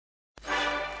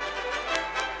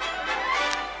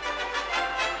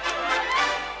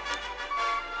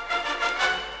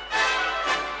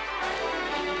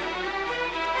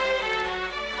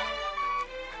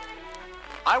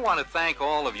want to thank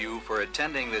all of you for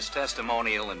attending this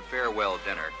testimonial and farewell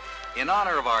dinner in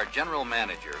honor of our general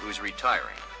manager who's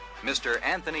retiring, Mr.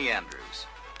 Anthony Andrews.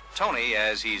 Tony,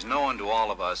 as he's known to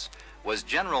all of us, was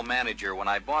general manager when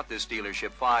I bought this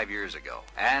dealership 5 years ago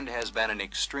and has been an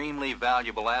extremely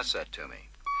valuable asset to me.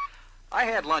 I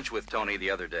had lunch with Tony the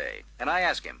other day, and I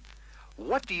asked him,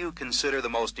 what do you consider the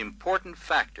most important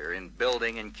factor in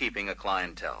building and keeping a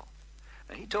clientele?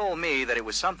 And he told me that it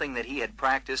was something that he had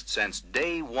practiced since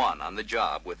day one on the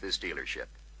job with this dealership.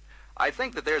 I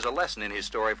think that there's a lesson in his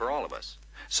story for all of us.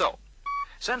 So,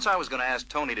 since I was going to ask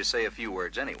Tony to say a few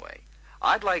words anyway,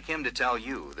 I'd like him to tell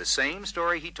you the same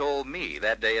story he told me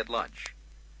that day at lunch.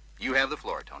 You have the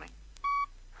floor, Tony.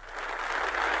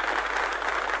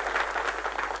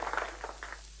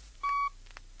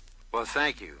 Well,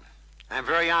 thank you. I'm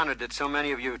very honored that so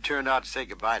many of you have turned out to say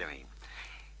goodbye to me.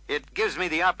 It gives me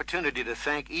the opportunity to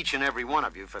thank each and every one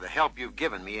of you for the help you've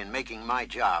given me in making my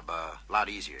job a lot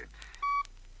easier.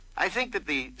 I think that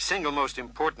the single most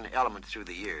important element through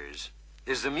the years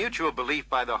is the mutual belief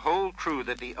by the whole crew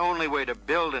that the only way to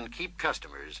build and keep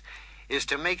customers is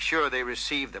to make sure they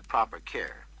receive the proper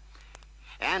care.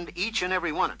 And each and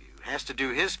every one of you has to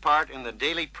do his part in the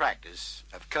daily practice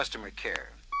of customer care.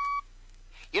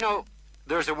 You know,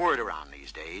 there's a word around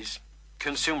these days,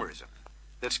 consumerism,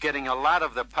 that's getting a lot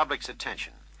of the public's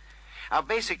attention. Now,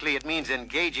 basically, it means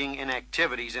engaging in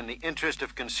activities in the interest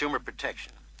of consumer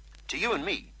protection. To you and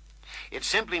me, it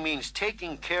simply means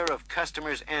taking care of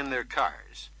customers and their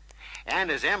cars. And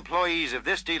as employees of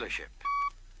this dealership,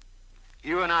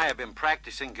 you and I have been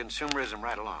practicing consumerism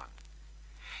right along.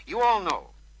 You all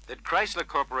know that Chrysler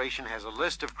Corporation has a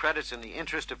list of credits in the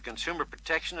interest of consumer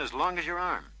protection as long as your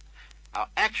arm. Now,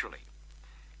 actually,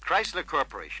 Chrysler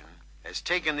Corporation has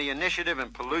taken the initiative in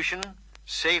pollution,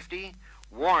 safety,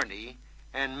 warranty,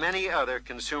 and many other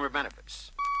consumer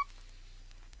benefits.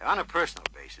 On a personal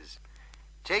basis,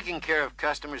 taking care of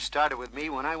customers started with me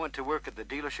when I went to work at the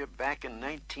dealership back in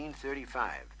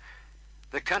 1935.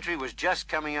 The country was just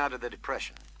coming out of the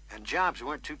Depression, and jobs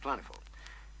weren't too plentiful.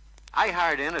 I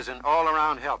hired in as an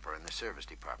all-around helper in the service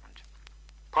department.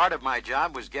 Part of my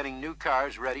job was getting new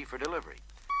cars ready for delivery.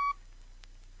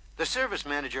 The service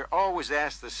manager always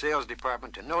asked the sales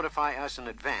department to notify us in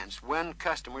advance when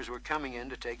customers were coming in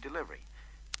to take delivery.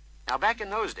 Now, back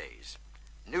in those days,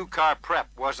 new car prep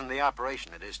wasn't the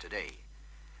operation it is today.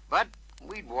 But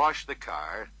we'd wash the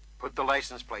car, put the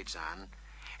license plates on,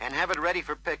 and have it ready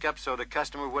for pickup so the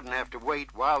customer wouldn't have to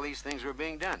wait while these things were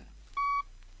being done.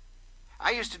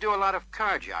 I used to do a lot of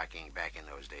car jockeying back in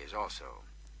those days also.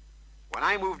 When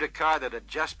I moved a car that had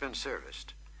just been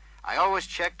serviced, I always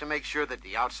checked to make sure that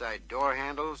the outside door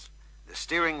handles, the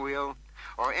steering wheel,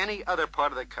 or any other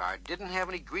part of the car didn't have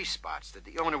any grease spots that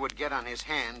the owner would get on his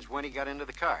hands when he got into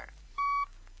the car.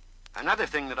 Another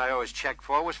thing that I always checked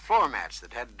for was floor mats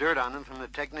that had dirt on them from the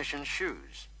technician's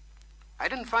shoes. I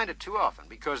didn't find it too often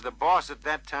because the boss at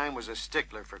that time was a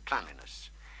stickler for cleanliness.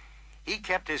 He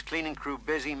kept his cleaning crew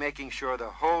busy making sure the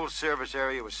whole service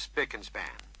area was spick and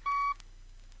span.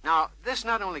 Now, this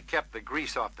not only kept the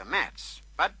grease off the mats,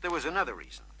 but there was another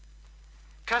reason.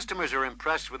 Customers are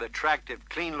impressed with attractive,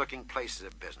 clean-looking places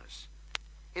of business.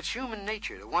 It's human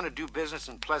nature to want to do business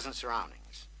in pleasant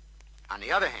surroundings. On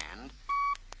the other hand,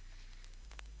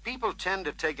 people tend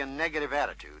to take a negative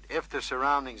attitude if the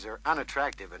surroundings are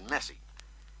unattractive and messy.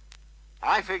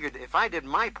 I figured if I did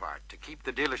my part to keep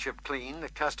the dealership clean, the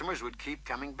customers would keep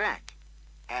coming back.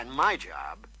 And my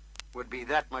job would be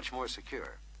that much more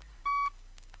secure.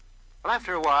 Well,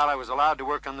 after a while, I was allowed to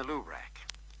work on the lube rack.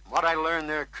 What I learned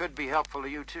there could be helpful to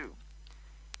you, too.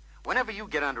 Whenever you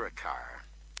get under a car,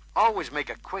 always make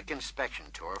a quick inspection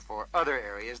tour for other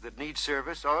areas that need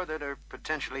service or that are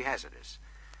potentially hazardous.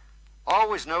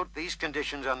 Always note these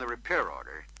conditions on the repair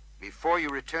order before you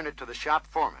return it to the shop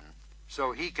foreman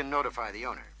so he can notify the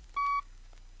owner.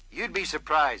 You'd be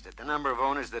surprised at the number of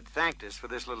owners that thanked us for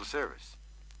this little service.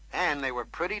 And they were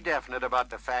pretty definite about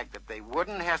the fact that they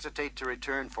wouldn't hesitate to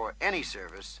return for any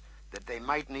service that they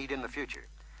might need in the future.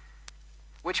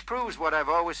 Which proves what I've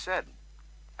always said.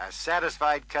 A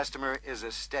satisfied customer is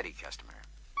a steady customer.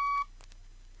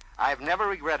 I've never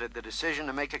regretted the decision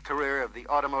to make a career of the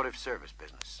automotive service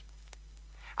business.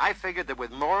 I figured that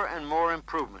with more and more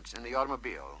improvements in the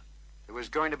automobile, there was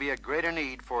going to be a greater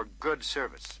need for good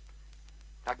service.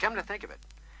 Now, come to think of it,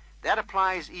 that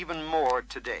applies even more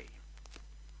today.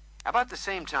 About the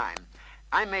same time,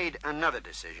 I made another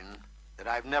decision that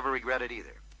I've never regretted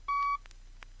either.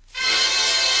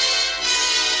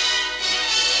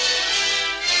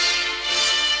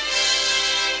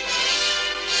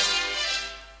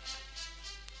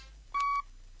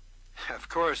 Of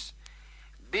course,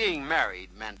 being married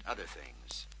meant other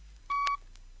things.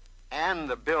 And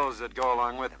the bills that go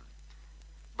along with them.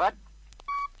 But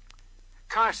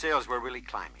car sales were really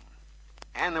climbing,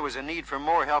 and there was a need for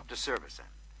more help to service them.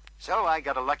 So I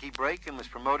got a lucky break and was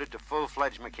promoted to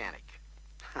full-fledged mechanic.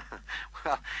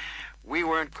 Well, we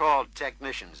weren't called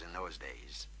technicians in those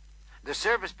days. The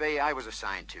service bay I was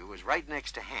assigned to was right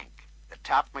next to Hank, the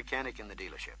top mechanic in the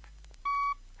dealership.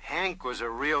 Hank was a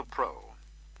real pro,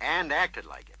 and acted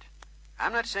like it.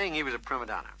 I'm not saying he was a prima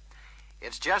donna.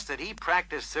 It's just that he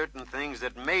practiced certain things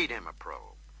that made him a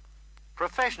pro.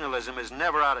 Professionalism is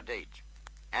never out of date,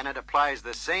 and it applies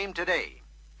the same today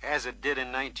as it did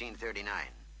in 1939.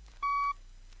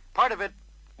 Part of it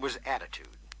was attitude.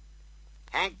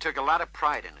 Hank took a lot of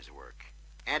pride in his work,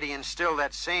 and he instilled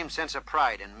that same sense of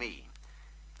pride in me.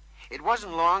 It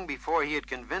wasn't long before he had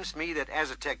convinced me that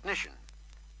as a technician,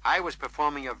 I was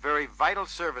performing a very vital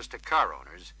service to car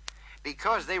owners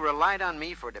because they relied on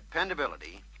me for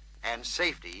dependability and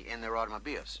safety in their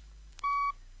automobiles.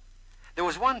 There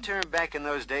was one term back in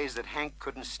those days that Hank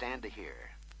couldn't stand to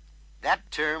hear. That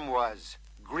term was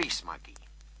grease monkey.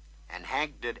 And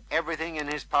Hank did everything in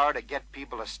his power to get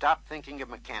people to stop thinking of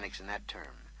mechanics in that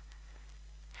term.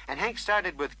 And Hank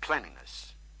started with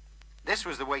cleanliness. This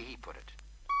was the way he put it.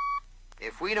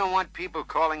 If we don't want people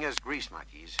calling us grease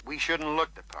monkeys, we shouldn't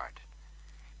look the part.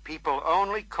 People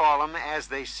only call them as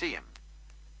they see them.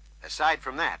 Aside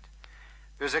from that,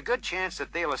 there's a good chance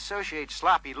that they'll associate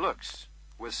sloppy looks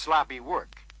with sloppy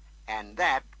work, and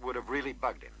that would have really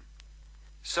bugged him.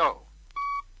 So,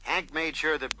 Hank made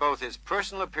sure that both his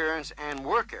personal appearance and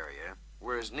work area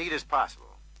were as neat as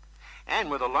possible.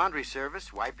 And with a laundry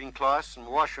service, wiping cloths, and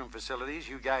washroom facilities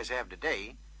you guys have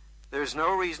today, there's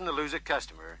no reason to lose a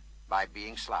customer by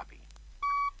being sloppy.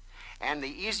 And the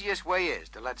easiest way is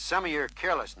to let some of your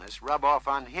carelessness rub off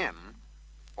on him,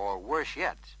 or worse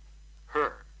yet,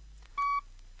 her.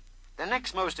 The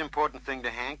next most important thing to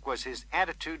Hank was his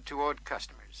attitude toward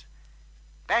customers.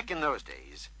 Back in those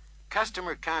days,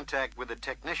 customer contact with a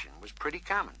technician was pretty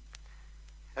common.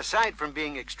 Aside from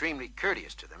being extremely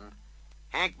courteous to them,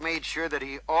 Hank made sure that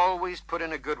he always put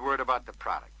in a good word about the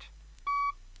product.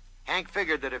 Hank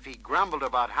figured that if he grumbled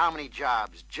about how many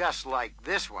jobs just like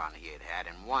this one he had had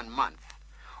in 1 month,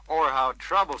 or how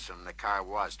troublesome the car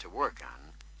was to work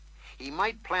on, he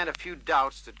might plant a few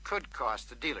doubts that could cost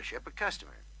the dealership a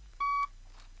customer.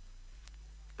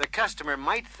 The customer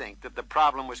might think that the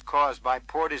problem was caused by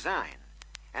poor design,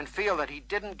 and feel that he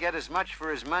didn't get as much for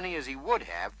his money as he would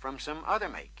have from some other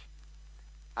make.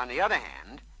 On the other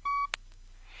hand,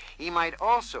 he might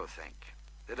also think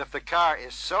that if the car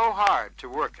is so hard to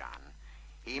work on,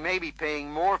 he may be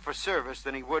paying more for service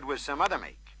than he would with some other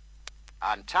make.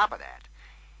 On top of that,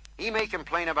 he may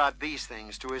complain about these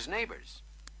things to his neighbors.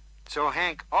 So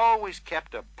Hank always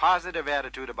kept a positive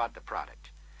attitude about the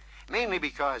product, mainly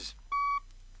because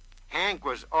Hank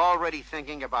was already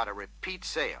thinking about a repeat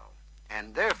sale,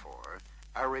 and therefore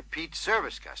a repeat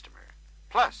service customer,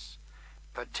 plus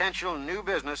potential new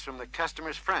business from the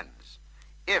customer's friends,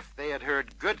 if they had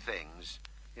heard good things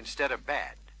instead of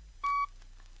bad.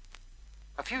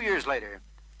 A few years later,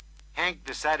 Hank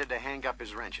decided to hang up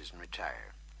his wrenches and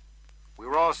retire. We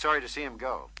were all sorry to see him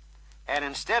go, and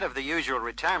instead of the usual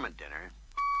retirement dinner,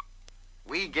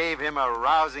 we gave him a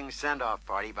rousing send-off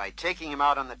party by taking him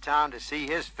out on the town to see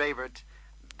his favorite,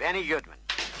 Benny Goodman.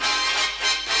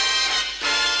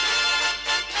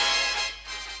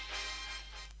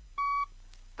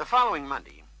 The following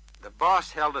Monday, the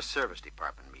boss held a service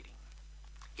department meeting.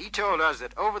 He told us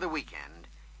that over the weekend,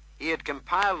 he had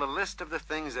compiled a list of the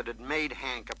things that had made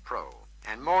Hank a pro,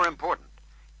 and more important,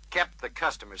 kept the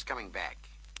customers coming back.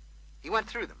 He went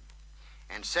through them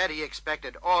and said he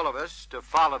expected all of us to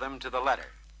follow them to the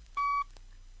letter.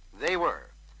 They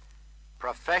were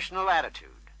professional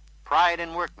attitude, pride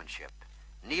in workmanship,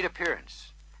 neat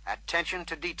appearance, attention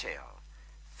to detail,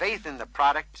 faith in the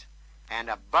product, and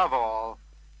above all,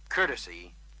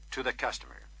 courtesy to the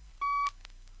customer.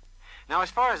 Now,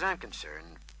 as far as I'm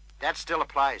concerned, that still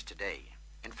applies today.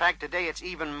 In fact, today it's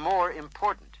even more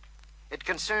important. It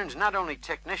concerns not only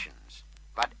technicians,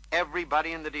 but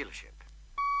everybody in the dealership.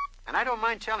 And I don't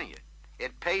mind telling you,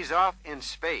 it pays off in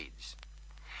spades.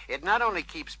 It not only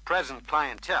keeps present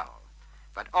clientele,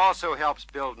 but also helps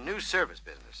build new service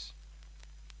business.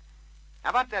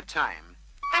 About that time,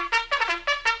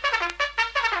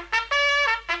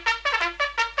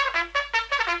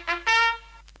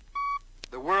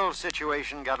 the world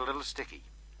situation got a little sticky.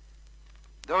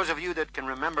 Those of you that can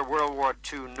remember World War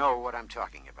II know what I'm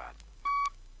talking about.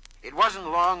 It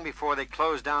wasn't long before they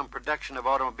closed down production of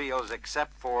automobiles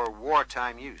except for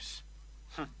wartime use.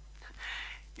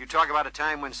 You talk about a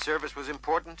time when service was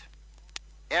important?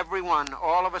 Everyone,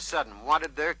 all of a sudden,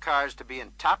 wanted their cars to be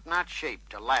in top-notch shape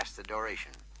to last the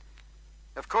duration.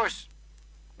 Of course,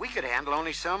 we could handle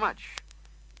only so much.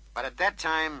 But at that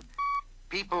time,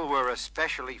 people were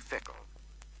especially fickle.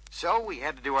 So we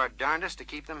had to do our darndest to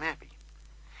keep them happy.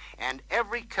 And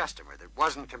every customer that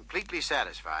wasn't completely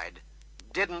satisfied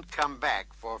didn't come back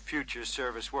for future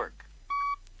service work.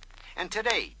 And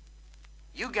today,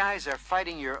 you guys are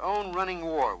fighting your own running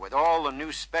war with all the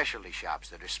new specialty shops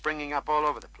that are springing up all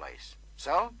over the place.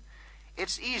 So,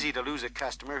 it's easy to lose a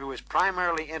customer who is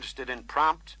primarily interested in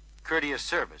prompt, courteous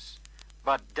service,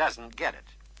 but doesn't get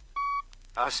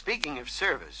it. Speaking of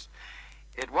service,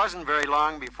 it wasn't very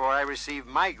long before I received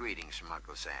my greetings from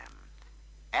Uncle Sam.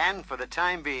 And for the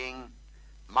time being,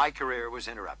 my career was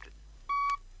interrupted.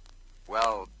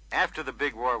 Well, after the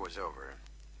big war was over,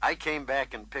 I came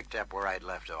back and picked up where I'd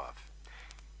left off.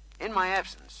 In my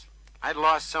absence, I'd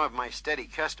lost some of my steady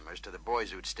customers to the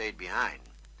boys who'd stayed behind.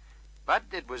 But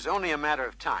it was only a matter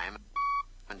of time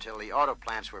until the auto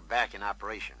plants were back in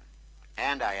operation,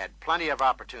 and I had plenty of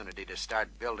opportunity to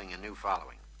start building a new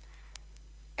following.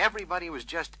 Everybody was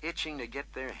just itching to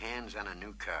get their hands on a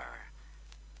new car.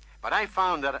 But I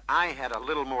found that I had a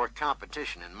little more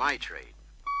competition in my trade.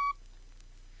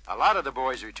 A lot of the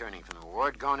boys returning from the war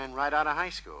had gone in right out of high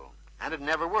school and had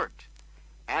never worked,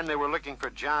 and they were looking for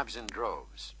jobs in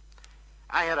droves.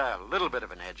 I had a little bit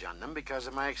of an edge on them because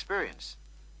of my experience.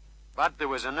 But there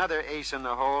was another ace in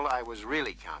the hole I was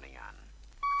really counting on.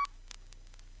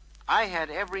 I had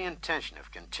every intention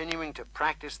of continuing to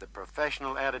practice the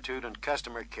professional attitude and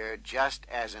customer care just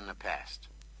as in the past.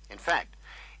 In fact,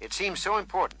 it seemed so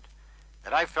important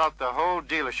that I felt the whole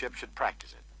dealership should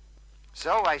practice it.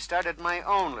 So I started my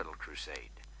own little crusade.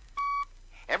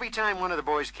 Every time one of the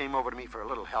boys came over to me for a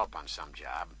little help on some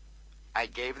job, I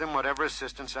gave them whatever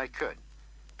assistance I could,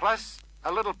 plus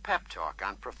a little pep talk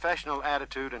on professional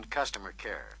attitude and customer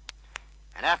care.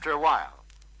 And after a while,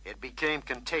 it became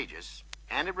contagious,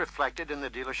 and it reflected in the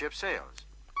dealership sales.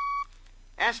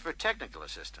 As for technical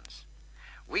assistance,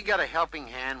 we got a helping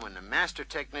hand when the Master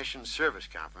Technician Service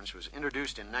Conference was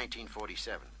introduced in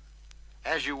 1947.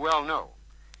 As you well know,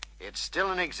 it's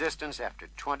still in existence after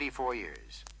 24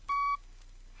 years.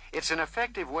 It's an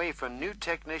effective way for new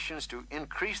technicians to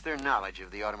increase their knowledge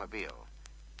of the automobile.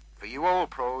 For you old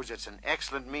pros, it's an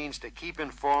excellent means to keep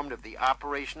informed of the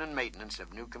operation and maintenance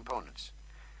of new components.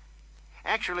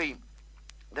 Actually,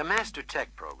 the Master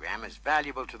Tech program is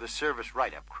valuable to the service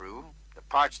write-up crew, the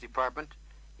parts department,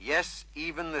 yes,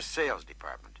 even the sales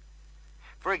department.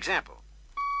 For example,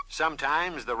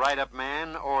 sometimes the write-up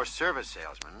man or service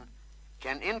salesman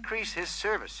can increase his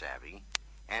service savvy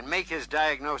and make his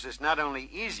diagnosis not only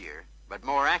easier, but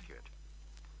more accurate.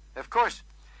 Of course,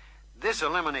 this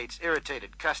eliminates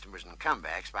irritated customers and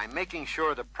comebacks by making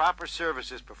sure the proper service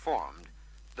is performed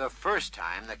the first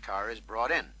time the car is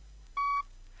brought in.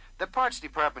 The parts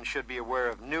department should be aware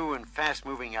of new and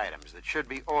fast-moving items that should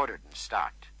be ordered and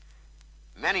stocked.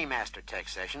 Many Master Tech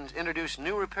sessions introduce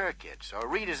new repair kits or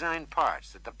redesigned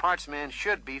parts that the parts man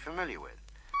should be familiar with.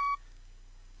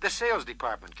 The sales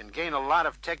department can gain a lot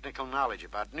of technical knowledge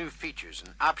about new features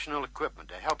and optional equipment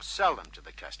to help sell them to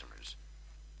the customers.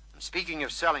 And speaking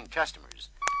of selling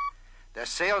customers, the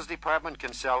sales department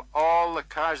can sell all the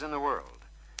cars in the world.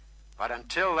 But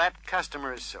until that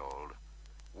customer is sold,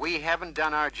 we haven't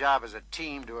done our job as a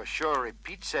team to assure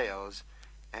repeat sales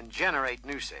and generate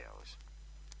new sales.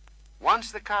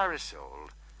 Once the car is sold,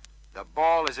 the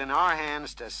ball is in our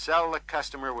hands to sell the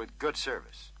customer with good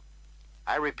service.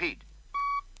 I repeat,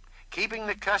 keeping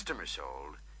the customer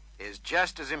sold is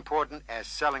just as important as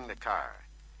selling the car.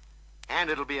 And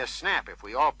it'll be a snap if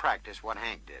we all practice what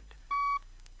Hank did.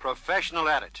 Professional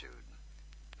attitude,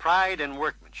 pride in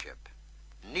workmanship,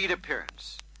 neat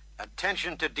appearance,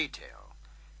 attention to detail,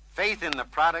 faith in the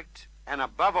product, and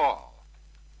above all,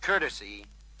 courtesy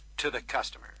to the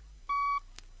customer.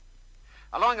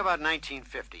 Along about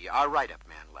 1950, our write-up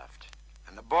man left,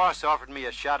 and the boss offered me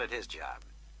a shot at his job.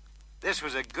 This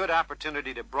was a good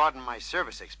opportunity to broaden my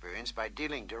service experience by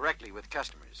dealing directly with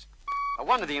customers.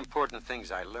 One of the important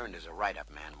things I learned as a write-up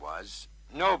man was,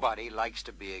 nobody likes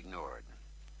to be ignored.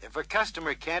 If a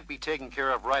customer can't be taken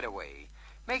care of right away,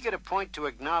 make it a point to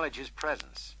acknowledge his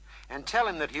presence and tell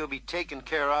him that he'll be taken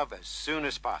care of as soon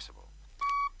as possible.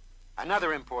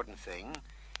 Another important thing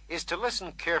is to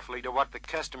listen carefully to what the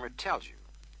customer tells you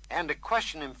and to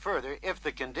question him further if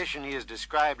the condition he has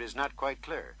described is not quite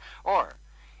clear, or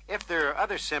if there are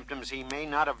other symptoms he may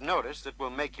not have noticed that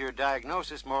will make your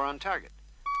diagnosis more on target.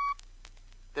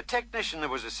 The technician that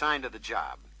was assigned to the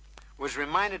job was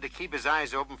reminded to keep his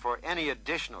eyes open for any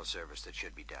additional service that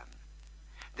should be done.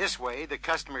 This way, the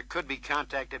customer could be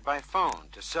contacted by phone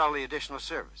to sell the additional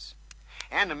service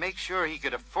and to make sure he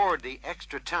could afford the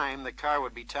extra time the car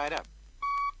would be tied up.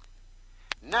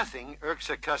 Nothing irks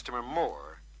a customer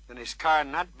more than his car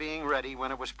not being ready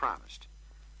when it was promised.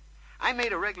 I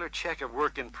made a regular check of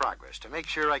work in progress to make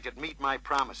sure I could meet my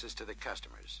promises to the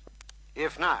customers.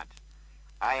 If not,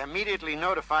 I immediately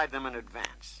notified them in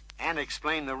advance and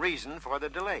explained the reason for the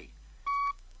delay.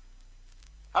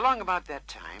 Along about that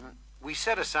time, we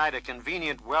set aside a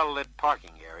convenient, well-lit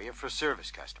parking area for service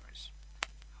customers.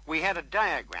 We had a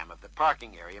diagram of the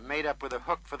parking area made up with a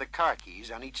hook for the car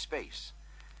keys on each space.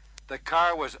 The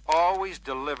car was always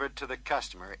delivered to the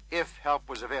customer if help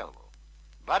was available.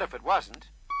 But if it wasn't,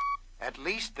 at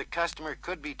least the customer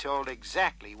could be told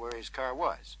exactly where his car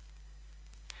was.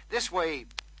 This way,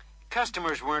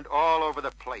 customers weren't all over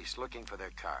the place looking for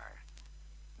their car.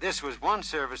 This was one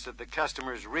service that the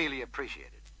customers really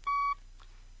appreciated.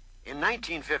 In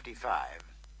 1955,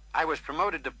 I was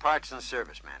promoted to parts and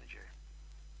service manager.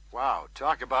 Wow,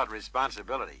 talk about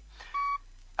responsibility.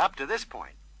 Up to this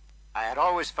point, I had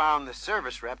always found the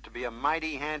service rep to be a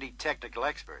mighty handy technical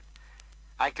expert.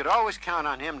 I could always count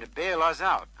on him to bail us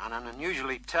out on an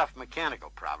unusually tough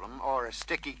mechanical problem or a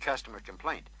sticky customer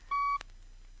complaint.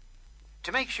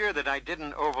 To make sure that I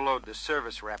didn't overload the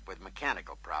service rep with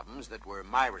mechanical problems that were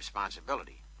my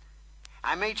responsibility,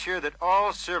 I made sure that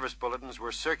all service bulletins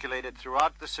were circulated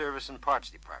throughout the service and parts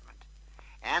department,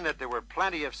 and that there were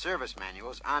plenty of service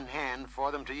manuals on hand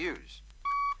for them to use.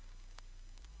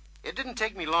 It didn't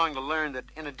take me long to learn that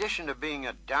in addition to being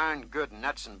a darn good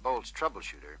nuts and bolts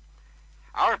troubleshooter,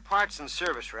 our parts and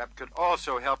service rep could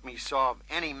also help me solve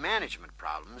any management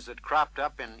problems that cropped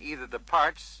up in either the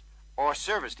parts or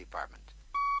service department.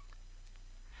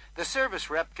 The service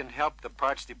rep can help the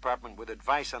parts department with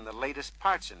advice on the latest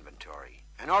parts inventory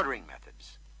and ordering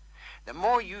methods. The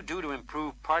more you do to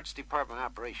improve parts department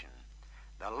operation,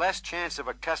 the less chance of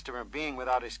a customer being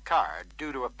without his car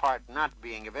due to a part not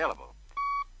being available.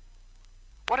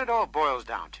 What it all boils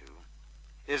down to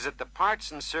is that the parts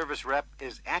and service rep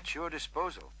is at your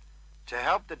disposal to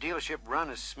help the dealership run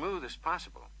as smooth as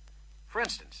possible. For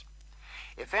instance,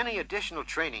 if any additional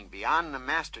training beyond the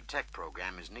Master Tech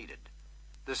program is needed,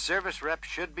 the service rep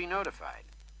should be notified.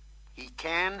 He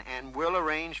can and will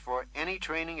arrange for any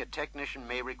training a technician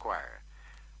may require,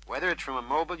 whether it's from a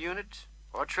mobile unit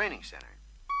or training center.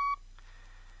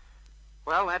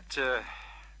 Well, that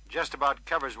just about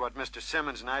covers what Mr.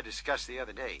 Simmons and I discussed the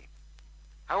other day.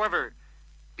 However,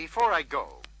 before I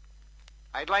go,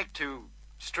 I'd like to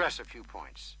stress a few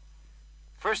points.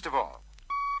 First of all,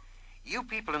 you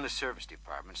people in the service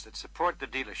departments that support the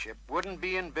dealership wouldn't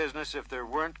be in business if there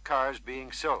weren't cars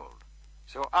being sold.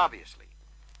 So obviously,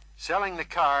 selling the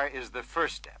car is the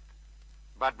first step.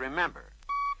 But remember,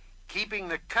 keeping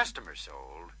the customer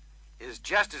sold is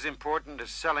just as important as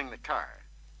selling the car.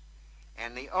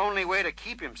 And the only way to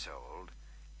keep him sold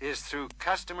is through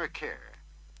customer care.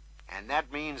 And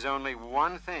that means only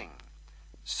one thing: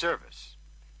 service.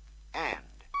 And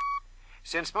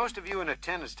since most of you in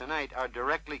attendance tonight are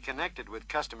directly connected with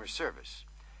customer service,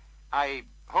 I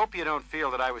hope you don't feel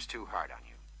that I was too hard on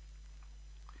you.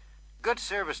 Good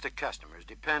service to customers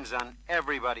depends on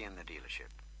everybody in the dealership.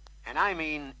 And I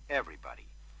mean everybody.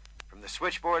 From the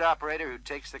switchboard operator who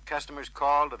takes the customer's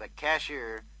call to the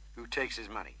cashier who takes his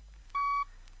money.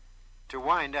 To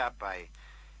wind up, I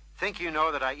think you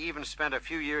know that I even spent a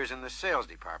few years in the sales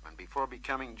department before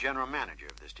becoming general manager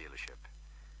of this dealership.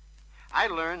 I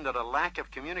learned that a lack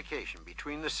of communication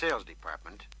between the sales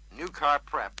department, new car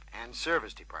prep, and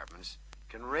service departments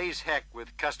can raise heck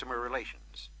with customer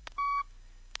relations.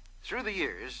 Through the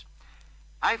years,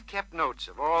 I've kept notes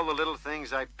of all the little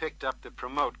things I picked up to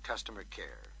promote customer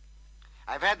care.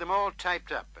 I've had them all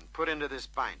typed up and put into this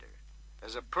binder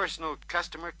as a personal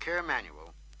customer care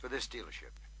manual for this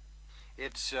dealership.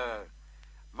 It's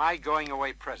my going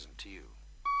away present to you.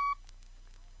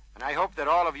 And I hope that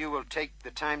all of you will take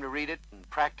the time to read it and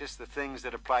practice the things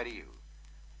that apply to you.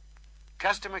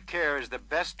 Customer care is the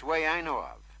best way I know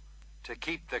of to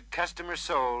keep the customer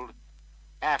sold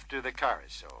after the car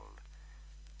is sold.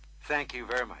 Thank you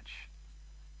very much.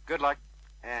 Good luck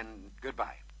and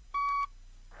goodbye.